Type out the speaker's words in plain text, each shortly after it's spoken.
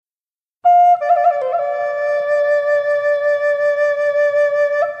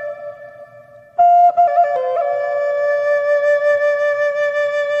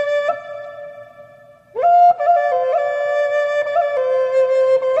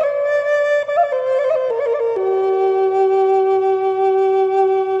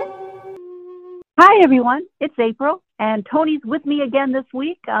Hi, everyone. It's April, and Tony's with me again this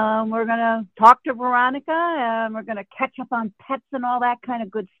week. We're going to talk to Veronica, and we're going to catch up on pets and all that kind of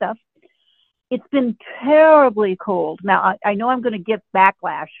good stuff. It's been terribly cold. Now, I know I'm going to get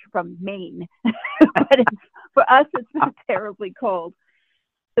backlash from Maine, but for us, it's been terribly cold.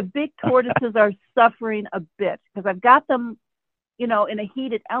 The big tortoises are suffering a bit because I've got them, in a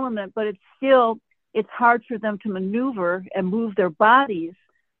heated element, but it's hard for them to maneuver and move their bodies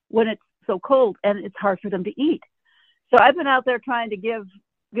when it's so cold, and it's hard for them to eat. So I've been out there trying to give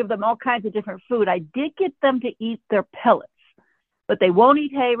them all kinds of different food. I did get them to eat their pellets, but they won't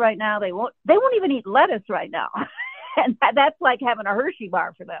eat hay right now. They won't even eat lettuce right now. And that's like having a Hershey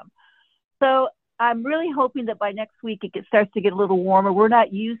bar for them. So I'm really hoping that by next week it starts to get a little warmer. We're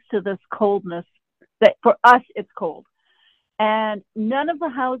not used to this coldness. That for us it's cold. And none of the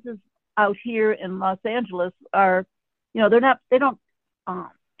houses out here in Los Angeles are, they don't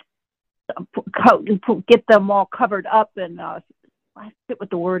get them all covered up and I forget what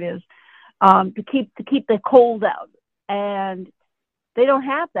the word is, to keep the cold out. And they don't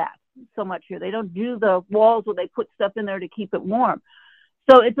have that so much here. They don't do the walls where they put stuff in there to keep it warm.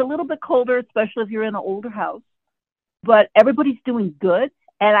 So it's a little bit colder, especially if you're in an older house. But everybody's doing good.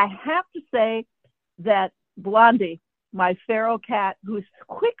 And I have to say that Blondie, my feral cat, who's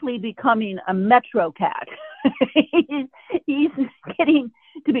quickly becoming a metro cat, he's getting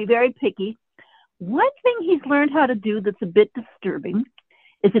to be very picky. One thing he's learned how to do that's a bit disturbing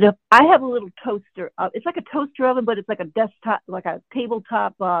is that if I have a little toaster, it's like a toaster oven, but it's like a desktop, like a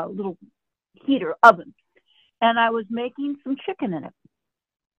tabletop little heater oven. And I was making some chicken in it.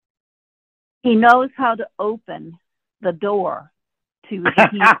 He knows how to open the door to the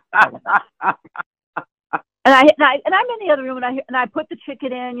heat. And I'm in the other room, and I put the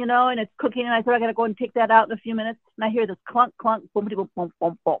chicken in, and it's cooking, and I thought I got to go and take that out in a few minutes, and I hear this clunk, clunk, boom, boom, boom,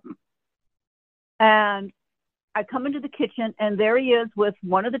 boom, boom. And I come into the kitchen, and there he is with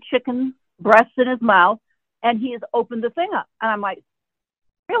one of the chicken breasts in his mouth, and he has opened the thing up. And I'm like,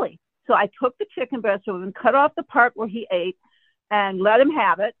 really? So I took the chicken breast over and cut off the part where he ate and let him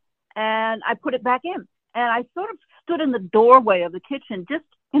have it, and I put it back in. And I sort of stood in the doorway of the kitchen, just,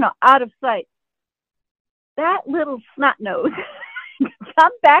 out of sight. That little snot nose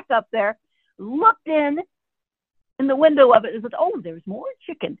jumped back up there, looked in the window of it, and said, "Oh, there's more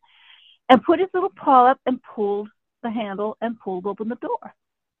chicken," and put his little paw up and pulled the handle and pulled open the door.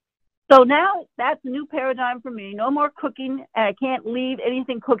 So now that's a new paradigm for me. No more cooking, and I can't leave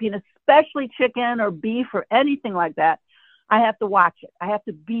anything cooking, especially chicken or beef or anything like that. I have to watch it. I have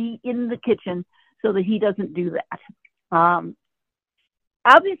to be in the kitchen so that he doesn't do that.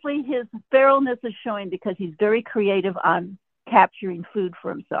 Obviously, his feralness is showing because he's very creative on capturing food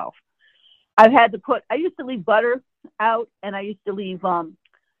for himself. I used to leave butter out, and I used to leave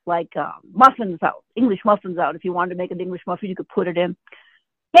muffins out, English muffins out. If you wanted to make an English muffin, you could put it in.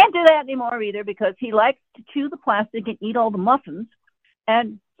 Can't do that anymore either because he likes to chew the plastic and eat all the muffins,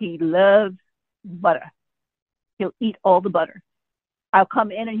 and he loves butter. He'll eat all the butter. I'll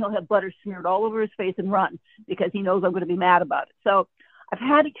come in, and he'll have butter smeared all over his face and run because he knows I'm going to be mad about it. So I've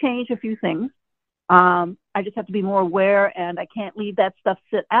had to change a few things. I just have to be more aware, and I can't leave that stuff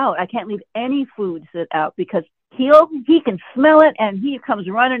sit out. I can't leave any food sit out because he can smell it, and he comes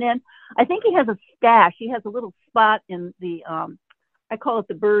running in. I think he has a stash. He has a little spot in the, I call it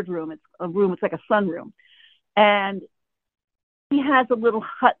the bird room. It's a room. It's like a sunroom. And he has a little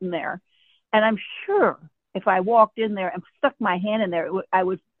hut in there. And I'm sure if I walked in there and stuck my hand in there, I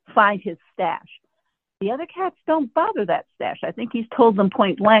would find his stash. The other cats don't bother that stash. I think he's told them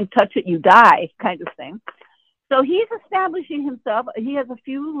point blank, touch it, you die, kind of thing. So he's establishing himself. He has a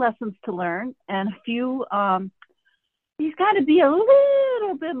few lessons to learn and a few, he's got to be a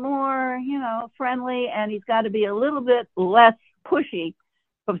little bit more, friendly, and he's got to be a little bit less pushy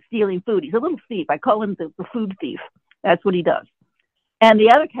from stealing food. He's a little thief. I call him the food thief. That's what he does. And the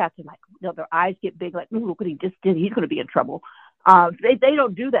other cats are like, their eyes get big, like, ooh, look what he just did. He's going to be in trouble. They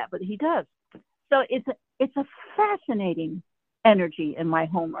don't do that, but he does. So it's a fascinating energy in my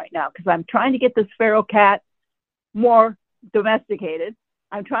home right now because I'm trying to get this feral cat more domesticated.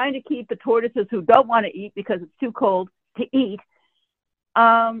 I'm trying to keep the tortoises who don't want to eat because it's too cold to eat.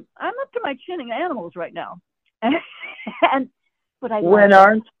 I'm up to my chin in animals right now, but when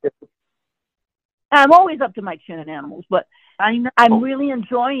aren't you? I'm always up to my chin in animals, but I know. I'm really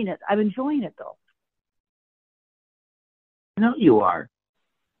enjoying it. I'm enjoying it though. I know you are.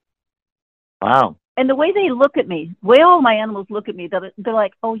 Wow. And the way they look at me, the way all my animals look at me, they're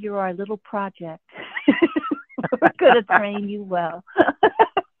like, "Oh, you're our little project. We're going to train you well."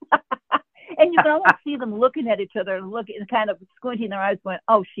 And you can almost see them looking at each other and looking, kind of squinting their eyes, going,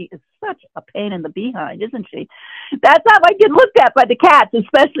 "Oh, she is such a pain in the behind, isn't she?" That's how I get looked at by the cats,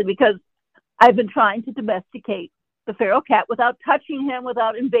 especially because I've been trying to domesticate the feral cat without touching him,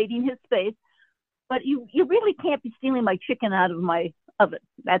 without invading his space. But you really can't be stealing my chicken out of my oven.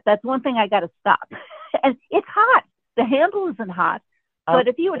 That's one thing I got to stop. And it's hot. The handle isn't hot. But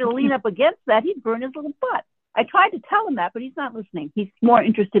if he were to lean up against that, he'd burn his little butt. I tried to tell him that, but he's not listening. He's more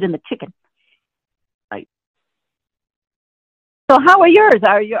interested in the chicken. Right. So how are yours?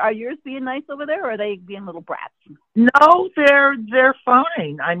 Are yours being nice over there, or are they being little brats? No, they're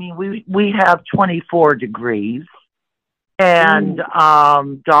fine. I mean, we have 24 degrees, and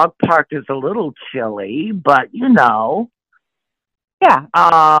dog park is a little chilly, but Yeah.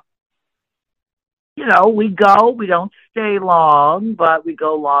 We go. We don't stay long, but we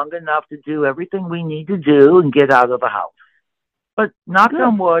go long enough to do everything we need to do and get out of the house. But knock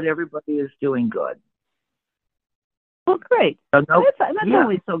on wood, everybody is doing good. Well, great. So That's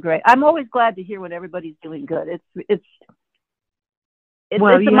always so great. I'm always glad to hear when everybody's doing good. It's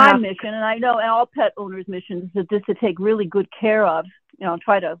my mission, and I know all pet owners' missions is just to take really good care of,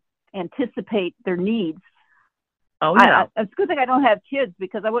 try to anticipate their needs. Oh, yeah. It's a good thing I don't have kids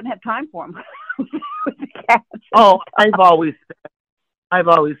because I wouldn't have time for them with the cats. Oh, I've always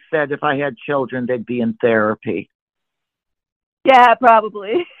said if I had children, they'd be in therapy. Yeah,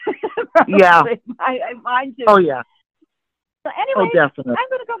 probably. Yeah. Mine too. Oh, yeah. So anyway, definitely. I'm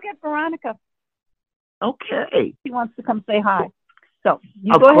going to go get Veronica. Okay. She wants to come say hi. So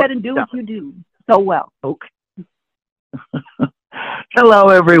you go ahead and do what you do so well. Okay. Hello,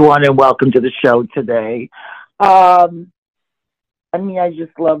 everyone, and welcome to the show today. I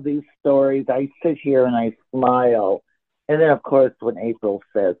just love these stories. I sit here and I smile. And then, of course, when April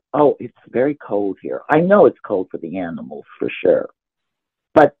says, "Oh, it's very cold here." I know it's cold for the animals, for sure.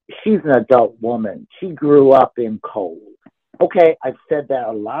 But she's an adult woman. She grew up in cold. Okay, I've said that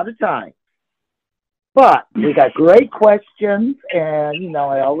a lot of times. But we got great questions, and,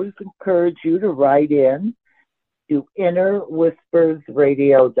 I always encourage you to write in to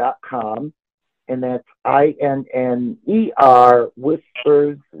innerwhispersradio.com, and that's INNER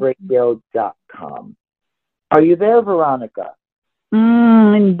whispersradio.com. Are you there, Veronica?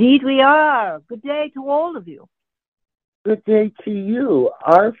 Indeed we are. Good day to all of you. Good day to you.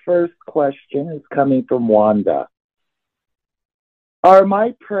 Our first question is coming from Wanda. Are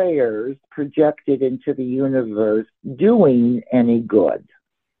my prayers projected into the universe doing any good?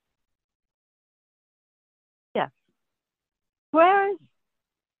 Yes. Prayers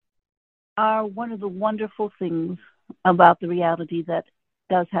are one of the wonderful things about the reality that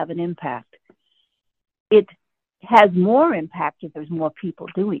does have an impact. It has more impact if there's more people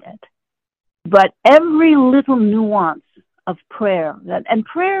doing it. But every little nuance of prayer, and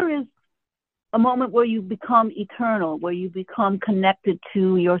prayer is a moment where you become eternal, where you become connected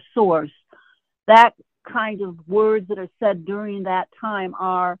to your source. That kind of words that are said during that time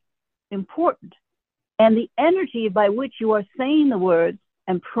are important. And the energy by which you are saying the words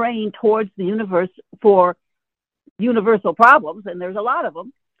and praying towards the universe for universal problems, and there's a lot of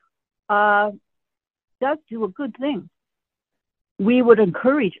them, does do a good thing. We would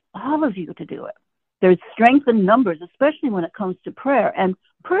encourage all of you to do it. There's strength in numbers, especially when it comes to prayer. And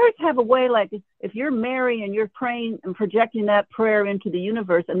prayers have a way, like if you're Mary and you're praying and projecting that prayer into the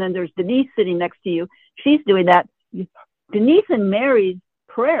universe, and then there's Denise sitting next to you, she's doing that. Denise and Mary's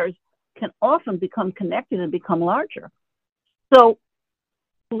prayers can often become connected and become larger. So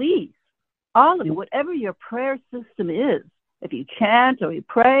please, all of you, whatever your prayer system is, if you chant or you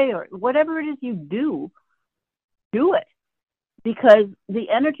pray or whatever it is you do it. Because the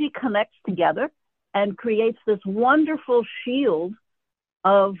energy connects together and creates this wonderful shield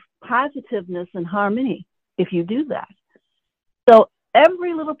of positiveness and harmony if you do that. So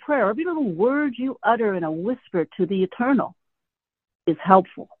every little prayer, every little word you utter in a whisper to the eternal is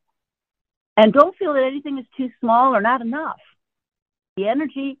helpful. And don't feel that anything is too small or not enough. The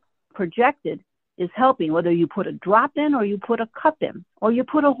energy projected is helping, whether you put a drop in or you put a cup in or you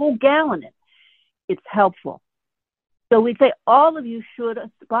put a whole gallon in. It's helpful. So we say all of you should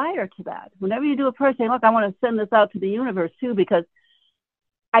aspire to that. Whenever you do a prayer, say, look, I want to send this out to the universe too, because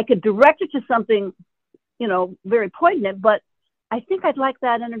I could direct it to something, very poignant, but I think I'd like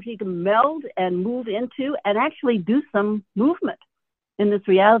that energy to meld and move into and actually do some movement in this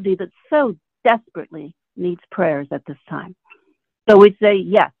reality that so desperately needs prayers at this time. So we'd say,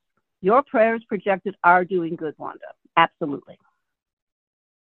 yes, your prayers projected are doing good, Wanda. Absolutely.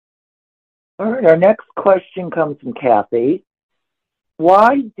 All right, our next question comes from Kathy.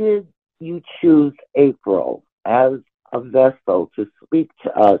 Why did you choose April as a vessel to speak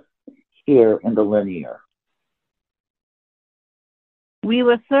to us here in the linear? We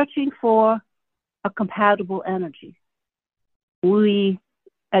were searching for a compatible energy. We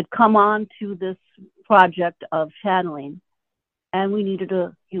had come on to this project of channeling, and we needed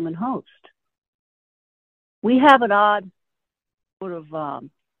a human host. We have an odd sort of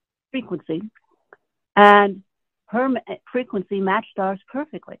frequency, and her frequency matched ours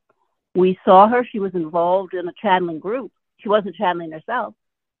perfectly. We saw her. She was involved in a channeling group. She wasn't channeling herself.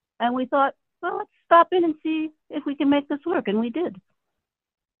 And we thought, well, let's stop in and see if we can make this work. And we did.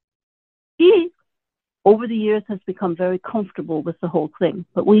 She, over the years, has become very comfortable with the whole thing.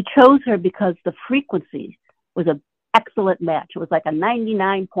 But we chose her because the frequency was an excellent match. It was like a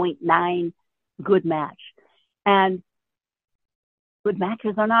 99.9 good match. And good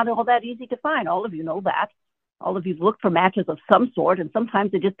matches are not all that easy to find. All of you know that. All of you look for matches of some sort, and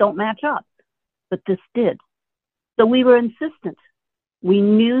sometimes they just don't match up. But this did. So we were insistent. We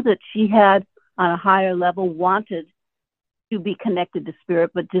knew that she had, on a higher level, wanted to be connected to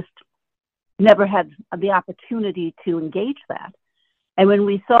spirit, but just never had the opportunity to engage that. And when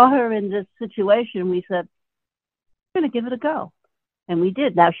we saw her in this situation, we said, we're going to give it a go. And we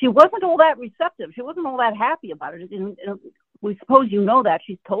did. Now, she wasn't all that receptive. She wasn't all that happy about it. And we suppose you know that.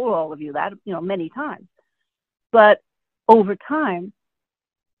 She's told all of you that, many times. But over time,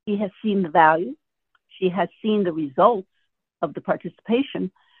 she has seen the value. She has seen the results of the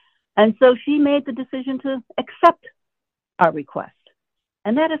participation. And so she made the decision to accept our request.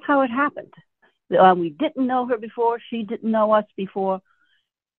 And that is how it happened. We didn't know her before. She didn't know us before.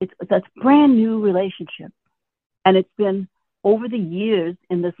 It's a brand new relationship. And it's been, over the years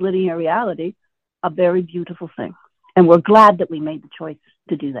in this linear reality, a very beautiful thing. And we're glad that we made the choice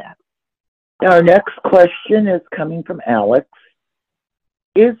to do that. Our next question is coming from Alex.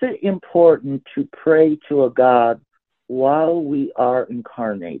 Is it important to pray to a God while we are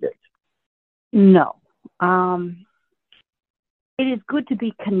incarnated? No. It is good to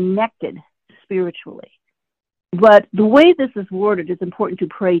be connected spiritually. But the way this is worded, it's important to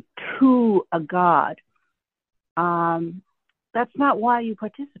pray to a God. That's not why you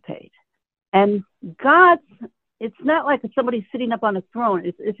participate. And God, it's not like somebody sitting up on a throne.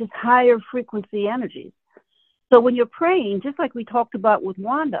 It's just higher frequency energies. So when you're praying, just like we talked about with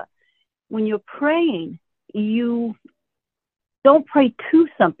Wanda, when you're praying, you don't pray to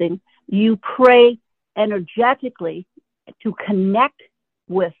something. You pray energetically to connect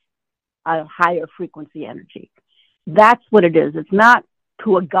with a higher frequency energy. That's what it is. It's not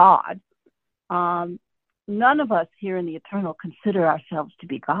to a God. None of us here in the Eternal consider ourselves to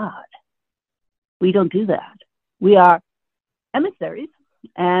be God. We don't do that. We are emissaries,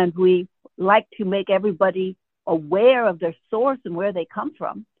 and we like to make everybody aware of their source and where they come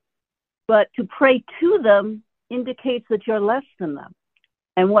from. But to pray to them indicates that you're less than them.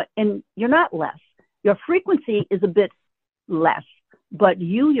 And you're not less. Your frequency is a bit less, but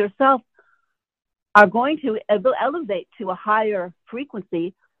you yourself are going to elevate to a higher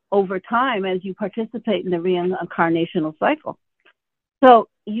frequency over time as you participate in the reincarnational cycle. So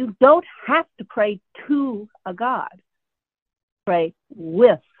you don't have to pray to a God. Pray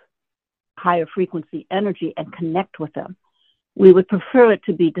with higher frequency energy and connect with them. We would prefer it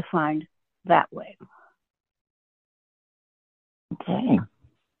to be defined that way. Okay.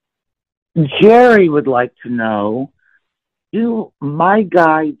 Jerry would like to know, do my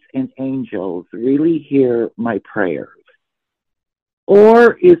guides and angels really hear my prayers?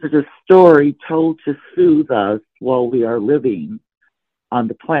 Or is it a story told to soothe us while we are living on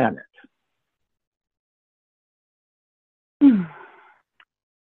the planet?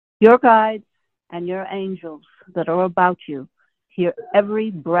 Your guides and your angels that are about you hear every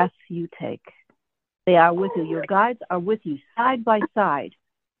breath you take. They are with you. Your guides are with you side by side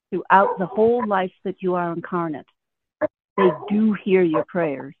throughout the whole life that you are incarnate. They do hear your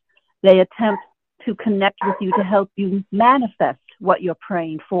prayers. They attempt to connect with you to help you manifest what you're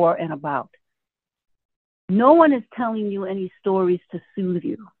praying for and about. No one is telling you any stories to soothe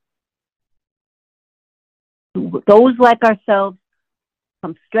you. Those like ourselves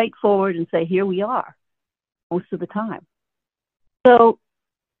come straight forward and say, here we are, most of the time. So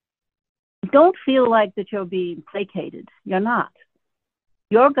don't feel like that you're being placated. You're not.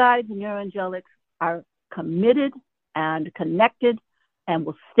 Your guides and your angelics are committed and connected and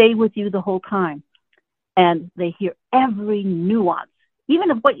will stay with you the whole time. And they hear every nuance,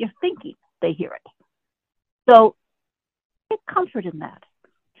 even of what you're thinking, they hear it. So take comfort in that,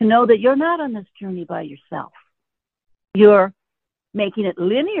 to know that you're not on this journey by yourself. You're making it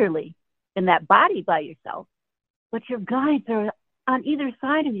linearly in that body by yourself, but your guides are on either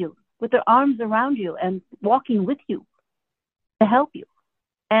side of you with their arms around you and walking with you to help you.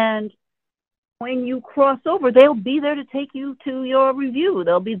 And when you cross over, they'll be there to take you to your review.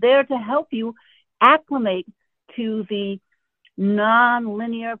 They'll be there to help you acclimate to the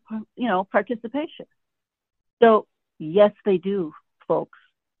non-linear, participation. So yes, they do, folks.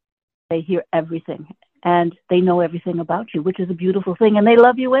 They hear everything and they know everything about you, which is a beautiful thing. And they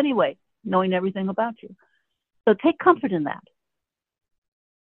love you anyway, knowing everything about you. So take comfort in that.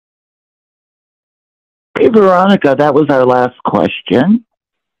 Hey, Veronica, that was our last question.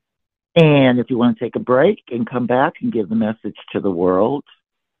 And if you want to take a break and come back and give the message to the world,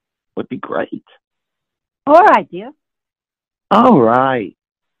 would be great. All right, dear. All right.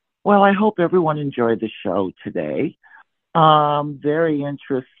 Well, I hope everyone enjoyed the show today. Very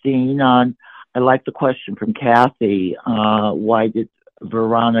interesting. I like the question from Kathy. Why did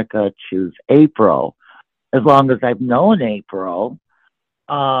Veronica choose April? As long as I've known April,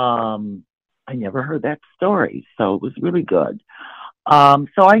 I never heard that story, so it was really good.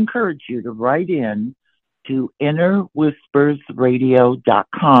 So I encourage you to write in to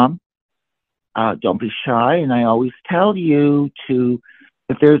innerwhispersradio.com. Don't be shy, and I always tell you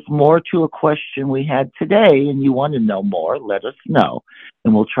if there's more to a question we had today and you want to know more, let us know,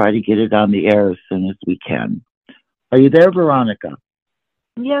 and we'll try to get it on the air as soon as we can. Are you there, Veronica?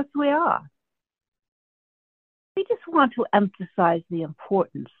 Yes, we are. We just want to emphasize the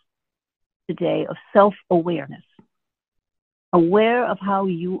importance today of self-awareness. Aware of how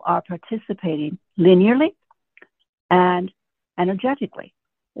you are participating linearly and energetically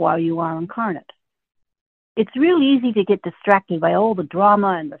while you are incarnate. It's real easy to get distracted by all the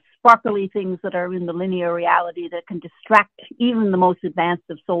drama and the sparkly things that are in the linear reality that can distract even the most advanced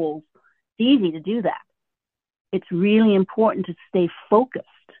of souls. It's easy to do that. It's really important to stay focused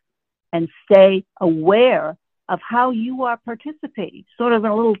and stay aware of how you are participating, sort of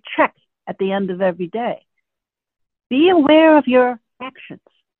a little check at the end of every day. Be aware of your actions.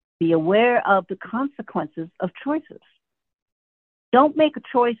 Be aware of the consequences of choices. Don't make a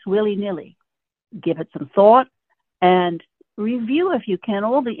choice willy-nilly. Give it some thought and review, if you can,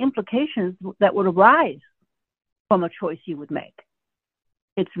 all the implications that would arise from a choice you would make.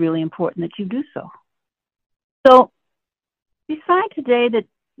 It's really important that you do so. So decide today that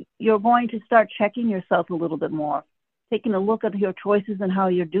you're going to start checking yourself a little bit more, taking a look at your choices and how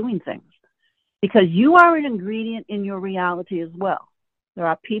you're doing things. Because you are an ingredient in your reality as well. There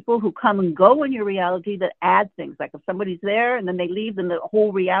are people who come and go in your reality that add things. Like if somebody's there and then they leave, then the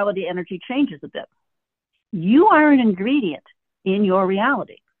whole reality energy changes a bit. You are an ingredient in your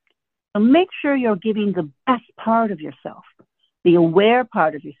reality. So make sure you're giving the best part of yourself, the aware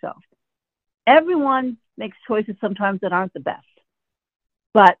part of yourself. Everyone makes choices sometimes that aren't the best.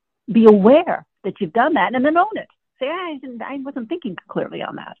 But be aware that you've done that and then own it. Say, I wasn't thinking clearly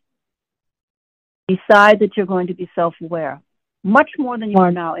on that. Decide that you're going to be self-aware, much more than you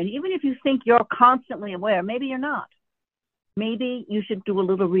are now. And even if you think you're constantly aware, maybe you're not. Maybe you should do a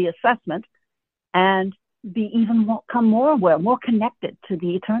little reassessment and become more aware, more connected to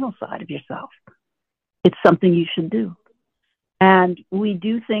the eternal side of yourself. It's something you should do. And we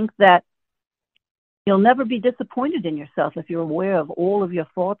do think that you'll never be disappointed in yourself if you're aware of all of your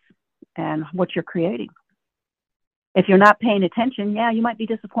thoughts and what you're creating. If you're not paying attention, you might be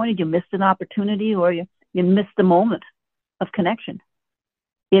disappointed. You missed an opportunity or you missed a moment of connection.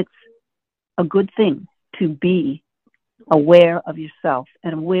 It's a good thing to be aware of yourself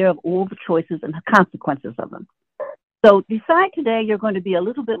and aware of all the choices and the consequences of them. So decide today you're going to be a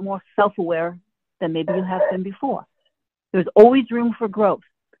little bit more self-aware than maybe you have been before. There's always room for growth.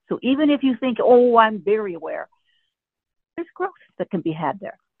 So even if you think, I'm very aware, there's growth that can be had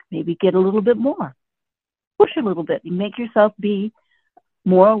there. Maybe get a little bit more. Push a little bit and make yourself be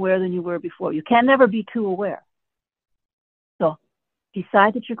more aware than you were before. You can never be too aware. So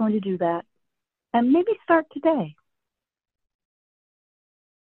decide that you're going to do that and maybe start today.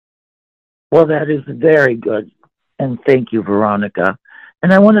 Well, that is very good. And thank you, Veronica.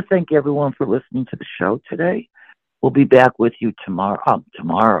 And I want to thank everyone for listening to the show today. We'll be back with you tomorrow.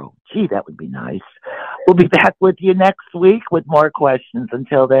 Tomorrow. Gee, that would be nice. We'll be back with you next week with more questions.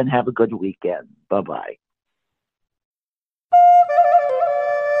 Until then, have a good weekend. Bye-bye.